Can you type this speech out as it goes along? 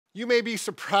You may be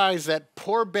surprised that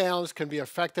poor balance can be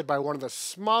affected by one of the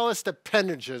smallest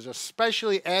appendages,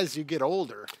 especially as you get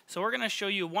older. So, we're going to show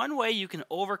you one way you can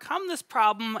overcome this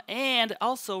problem and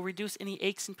also reduce any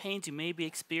aches and pains you may be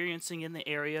experiencing in the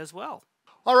area as well.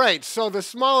 All right, so the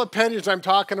small appendage I'm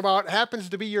talking about happens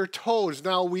to be your toes.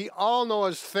 Now, we all know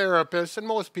as therapists, and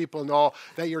most people know,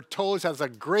 that your toes has a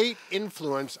great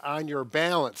influence on your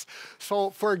balance. So,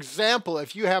 for example,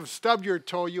 if you have stubbed your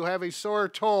toe, you have a sore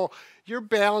toe, your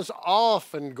balance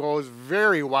often goes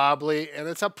very wobbly, and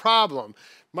it's a problem.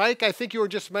 Mike, I think you were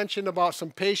just mentioning about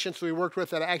some patients we worked with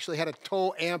that actually had a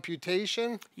toe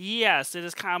amputation. Yes, it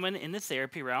is common in the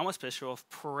therapy realm, especially with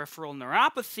peripheral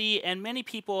neuropathy, and many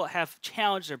people have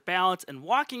challenged their balance and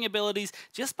walking abilities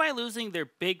just by losing their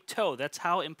big toe. That's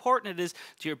how important it is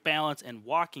to your balance and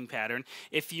walking pattern.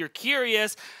 If you're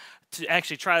curious to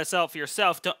actually try this out for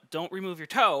yourself, don't remove your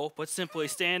toe, but simply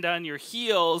stand on your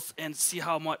heels and see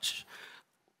how much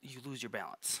you lose your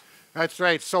balance. That's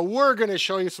right. So we're going to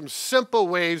show you some simple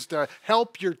ways to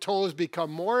help your toes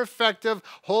become more effective,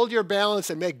 hold your balance,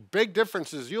 and make big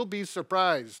differences. You'll be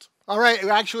surprised. All right,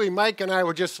 actually, Mike and I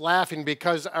were just laughing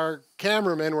because our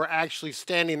cameramen were actually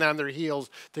standing on their heels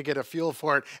to get a feel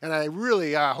for it. And I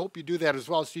really hope you do that as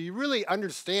well, so you really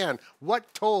understand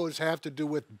what toes have to do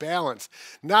with balance.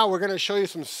 Now we're going to show you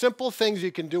some simple things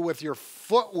you can do with your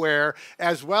footwear,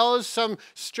 as well as some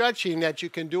stretching that you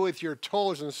can do with your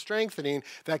toes and strengthening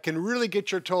that can really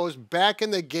get your toes back in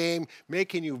the game,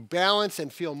 making you balance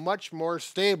and feel much more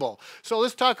stable. So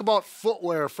let's talk about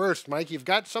footwear first, Mike. You've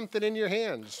got something in your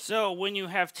hands. So when you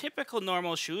have typical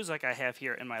normal shoes like I have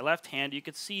here in my left hand, you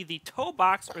can see the toe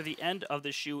box or the end of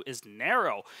the shoe is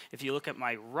narrow. If you look at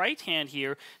my right hand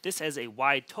here, this has a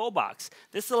wide toe box.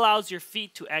 This allows your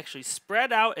feet to actually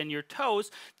spread out, and your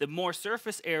toes, the more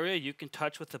surface area you can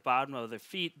touch with the bottom of the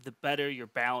feet, the better your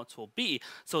balance will be.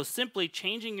 So simply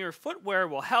changing your footwear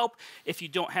will help. If you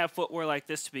don't have footwear like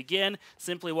this to begin,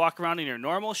 simply walk around in your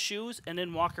normal shoes and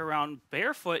then walk around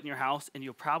barefoot in your house, and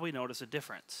you'll probably notice a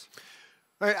difference.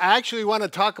 I actually want to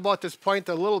talk about this point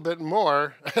a little bit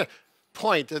more.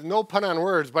 Point, no pun on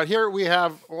words, but here we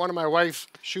have one of my wife's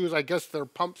shoes. I guess they're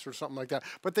pumps or something like that.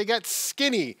 But they got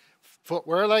skinny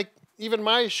footwear, like even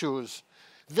my shoes.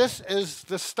 This is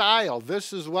the style.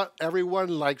 This is what everyone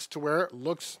likes to wear. It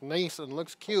looks nice and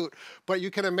looks cute. But you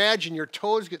can imagine your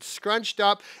toes get scrunched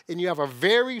up and you have a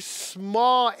very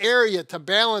small area to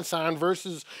balance on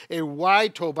versus a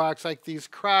wide toe box like these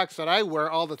Crocs that I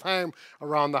wear all the time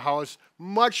around the house.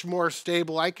 Much more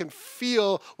stable. I can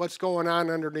feel what's going on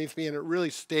underneath me, and it really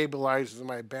stabilizes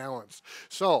my balance.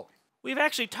 So, we've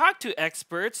actually talked to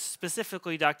experts,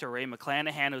 specifically Dr. Ray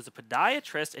McClanahan, who's a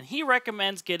podiatrist, and he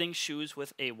recommends getting shoes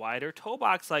with a wider toe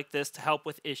box like this to help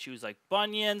with issues like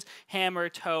bunions, hammer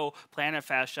toe, plantar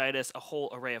fasciitis, a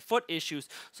whole array of foot issues.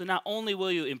 So not only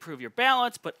will you improve your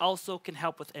balance, but also can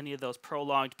help with any of those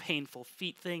prolonged, painful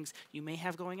feet things you may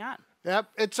have going on. yep,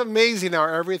 it's amazing how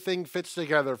everything fits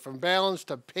together, from balance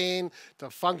to pain to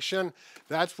function.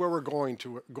 That's where we're going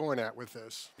at with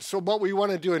this. So what we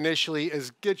want to do initially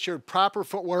is get your proper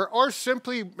footwear, or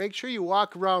simply make sure you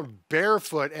walk around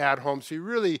barefoot at home so you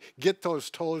really get those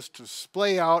toes to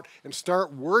splay out and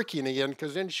start working again,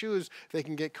 because in shoes they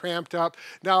can get cramped up.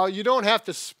 Now, you don't have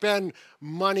to spend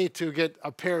money to get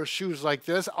a pair of shoes like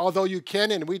this, although you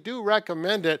can, and we do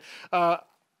recommend it.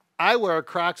 I wear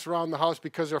Crocs around the house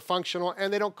because they're functional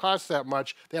and they don't cost that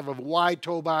much. They have a wide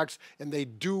toe box and they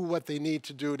do what they need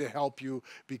to do to help you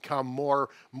become more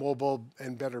mobile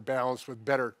and better balanced with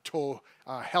better toe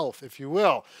health, if you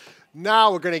will.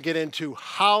 Now we're going to get into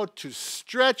how to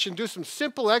stretch and do some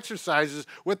simple exercises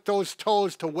with those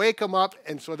toes to wake them up,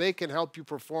 and so they can help you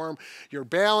perform your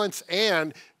balance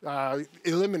and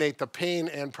eliminate the pain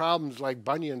and problems like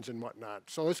bunions and whatnot.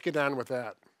 So let's get on with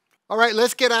that. All right,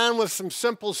 let's get on with some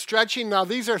simple stretching. Now,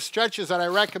 these are stretches that I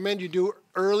recommend you do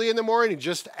early in the morning,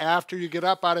 just after you get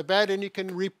up out of bed, and you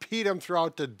can repeat them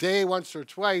throughout the day once or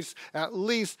twice at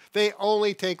least. They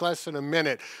only take less than a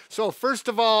minute. So first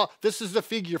of all, this is the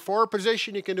figure 4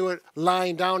 position. You can do it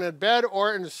lying down in bed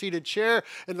or in a seated chair.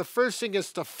 And the first thing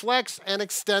is to flex and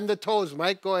extend the toes.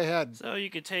 Mike, go ahead. So you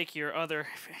could take your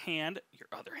hand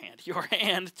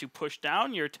to push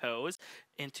down your toes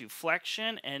into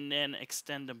flexion and then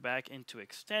extend them back into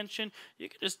extension. You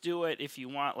can just do it if you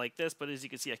want like this, but as you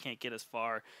can see, I can't get as far.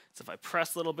 So if I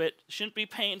press a little bit, shouldn't be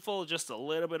painful, just a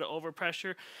little bit of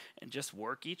overpressure, and just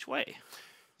work each way.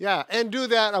 Yeah, and do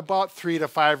that about 3 to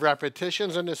 5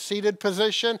 repetitions in a seated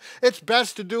position. It's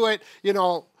best to do it,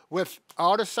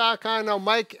 without a sock on. Now,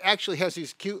 Mike actually has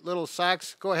these cute little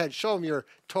socks. Go ahead, show them your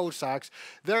toe socks.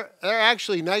 They're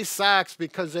actually nice socks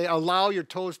because they allow your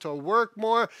toes to work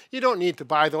more. You don't need to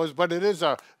buy those, but it is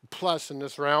a plus in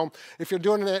this realm. If you're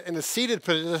doing it in a seated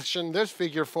position, this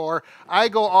figure 4, I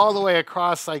go all the way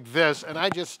across like this, and I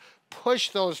just push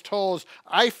those toes.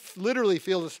 I literally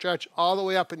feel the stretch all the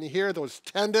way up in here, those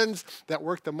tendons that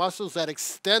work the muscles that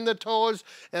extend the toes,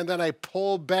 and then I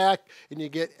pull back and you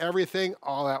get everything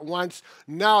all at once.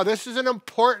 Now, this is an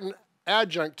important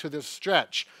adjunct to this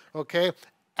stretch, okay?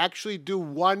 Actually do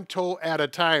one toe at a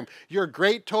time. Your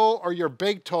great toe or your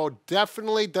big toe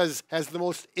definitely has the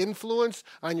most influence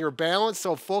on your balance,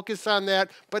 so focus on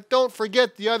that, but don't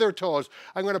forget the other toes.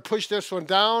 I'm going to push this one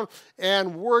down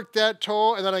and work that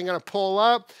toe, and then I'm going to pull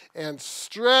up and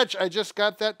stretch. I just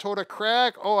got that toe to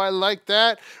crack. Oh, I like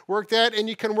that. Work that, and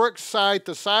you can work side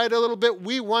to side a little bit.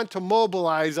 We want to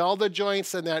mobilize all the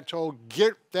joints in that toe,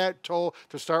 get that toe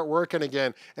to start working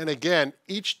again. And again,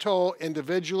 each toe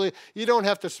individually. You don't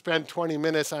have to spend 20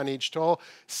 minutes on each toe.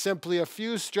 Simply a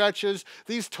few stretches.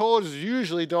 These toes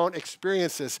usually don't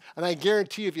experience this. And I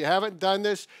guarantee if you haven't done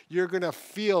this, you're going to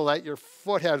feel that your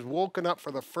foot has woken up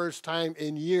for the first time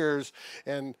in years.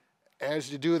 And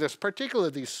as you do this, particularly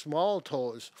these small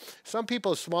toes, some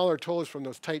people's smaller toes from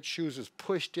those tight shoes is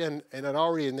pushed in and it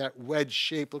already in that wedge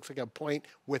shape, looks like a point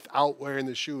without wearing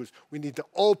the shoes. We need to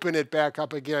open it back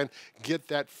up again, get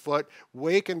that foot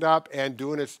wakened up and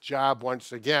doing its job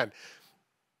once again.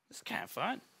 It's kind of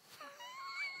fun.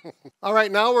 All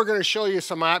right, now we're going to show you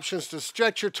some options to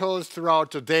stretch your toes throughout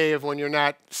the day when you're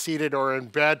not seated or in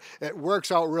bed. It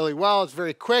works out really well. It's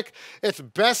very quick. It's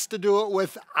best to do it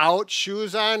without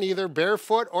shoes on, either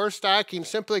barefoot or stocking.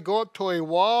 Simply go up to a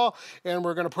wall, and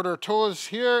we're going to put our toes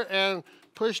here and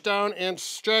push down and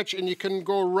stretch, and you can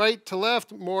go right to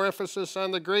left, more emphasis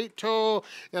on the great toe,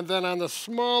 and then on the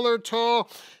smaller toe.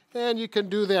 And you can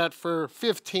do that for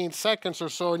 15 seconds or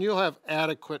so, and you'll have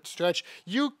adequate stretch.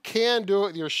 You can do it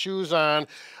with your shoes on.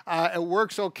 It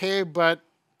works okay, but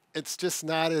it's just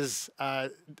not as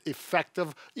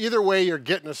effective. Either way, you're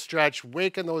getting a stretch,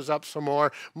 waking those up some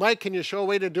more. Mike, can you show a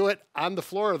way to do it on the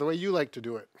floor the way you like to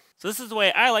do it? So this is the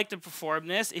way I like to perform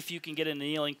this, if you can get in a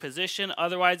kneeling position.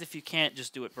 Otherwise, if you can't,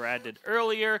 just do what Brad did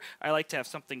earlier. I like to have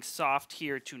something soft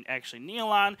here to actually kneel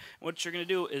on. What you're going to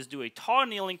do is do a tall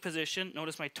kneeling position.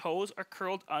 Notice my toes are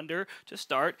curled under to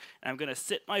start. And I'm going to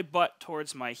sit my butt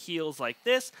towards my heels like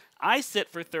this. I sit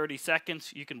for 30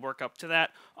 seconds. You can work up to that.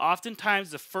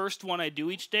 Oftentimes, the first one I do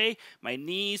each day, my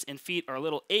knees and feet are a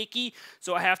little achy,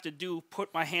 so I have to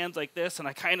put my hands like this, and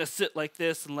I kind of sit like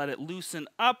this and let it loosen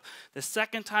up. The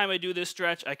second time I do this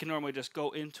stretch, I can normally just go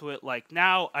into it like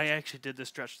now. I actually did this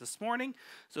stretch this morning,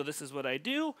 so this is what I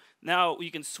do. Now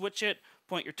you can switch it.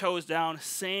 Point your toes down,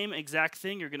 same exact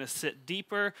thing. You're going to sit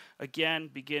deeper. Again,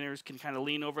 beginners can kind of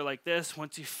lean over like this.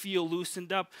 Once you feel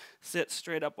loosened up, sit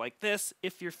straight up like this.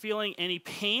 If you're feeling any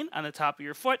pain on the top of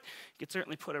your foot, you can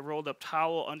certainly put a rolled up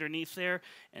towel underneath there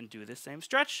and do the same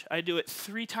stretch. I do it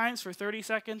 3 times for 30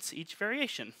 seconds, each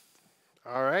variation.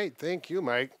 All right, thank you,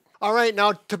 Mike. All right,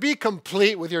 now to be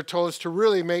complete with your toes, to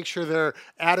really make sure they're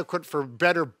adequate for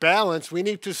better balance, we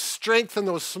need to strengthen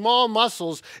those small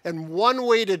muscles. And one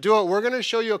way to do it, we're going to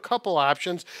show you a couple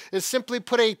options, is simply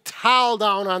put a towel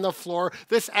down on the floor.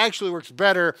 This actually works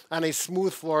better on a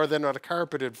smooth floor than on a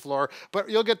carpeted floor, but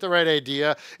you'll get the right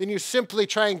idea. And you simply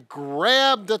try and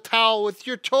grab the towel with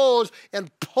your toes and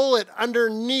pull it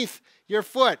underneath your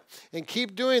foot, and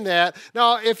keep doing that.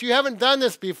 Now, if you haven't done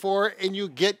this before and you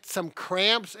get some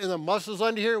cramps in the muscles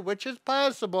under here, which is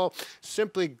possible,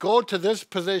 simply go to this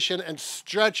position and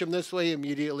stretch them this way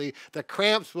immediately. The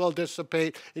cramps will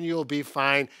dissipate and you'll be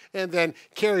fine. And then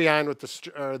carry on with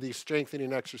the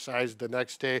strengthening exercise the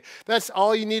next day. That's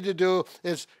all you need to do,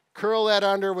 is curl that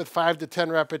under with 5 to 10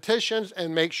 repetitions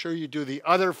and make sure you do the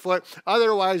other foot.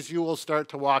 Otherwise, you will start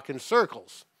to walk in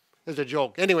circles. As a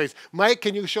joke. Anyways, Mike,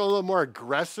 can you show a little more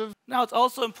aggressive? Now, it's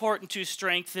also important to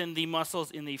strengthen the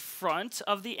muscles in the front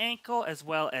of the ankle as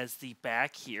well as the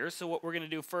back here. So what we're going to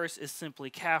do first is simply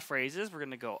calf raises. We're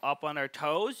going to go up on our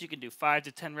toes. You can do 5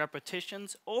 to 10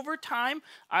 repetitions. Over time,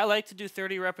 I like to do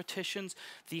 30 repetitions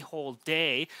the whole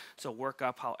day. So work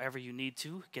up however you need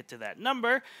to get to that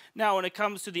number. Now, when it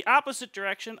comes to the opposite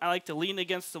direction, I like to lean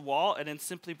against the wall and then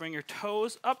simply bring your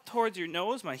toes up towards your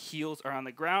nose. My heels are on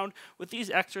the ground. With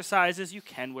these exercises, you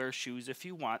can wear shoes if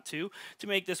you want to. To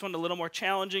make this one a little more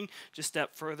challenging, just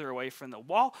step further away from the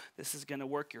wall. This is going to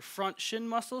work your front shin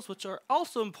muscles, which are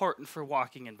also important for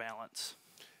walking in balance.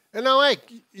 And now,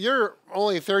 Mike, you're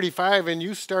only 35 and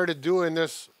you started doing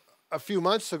this a few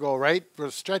months ago, right? For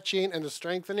stretching and the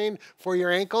strengthening for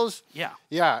your ankles? Yeah.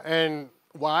 Yeah, and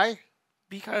Why?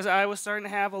 Because I was starting to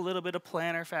have a little bit of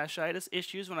plantar fasciitis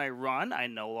issues when I run. I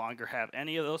no longer have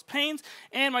any of those pains.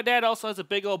 And my dad also has a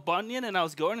big old bunion, and I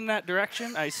was going in that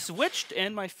direction. I switched,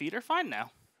 and my feet are fine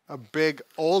now. A big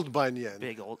old bunion.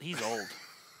 Big old. He's old.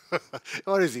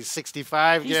 What is he,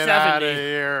 65? He's Get 70. out of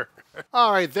here.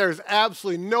 All right, there's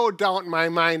absolutely no doubt in my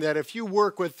mind that if you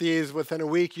work with these within a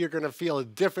week, you're going to feel a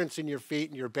difference in your feet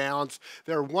and your balance.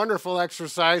 They're wonderful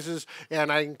exercises,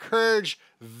 and I encourage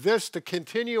this to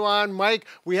continue on. Mike,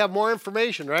 we have more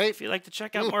information, right? If you'd like to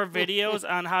check out more videos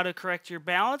on how to correct your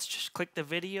balance, just click the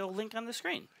video link on the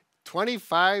screen.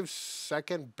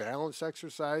 25-second balance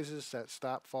exercises that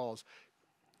stop falls.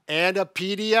 And a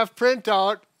PDF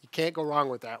printout. You can't go wrong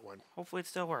with that one. Hopefully it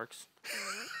still works.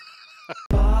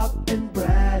 Bob and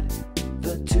Brad,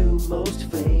 the two most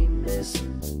famous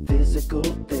physical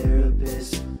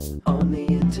therapists on the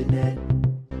internet.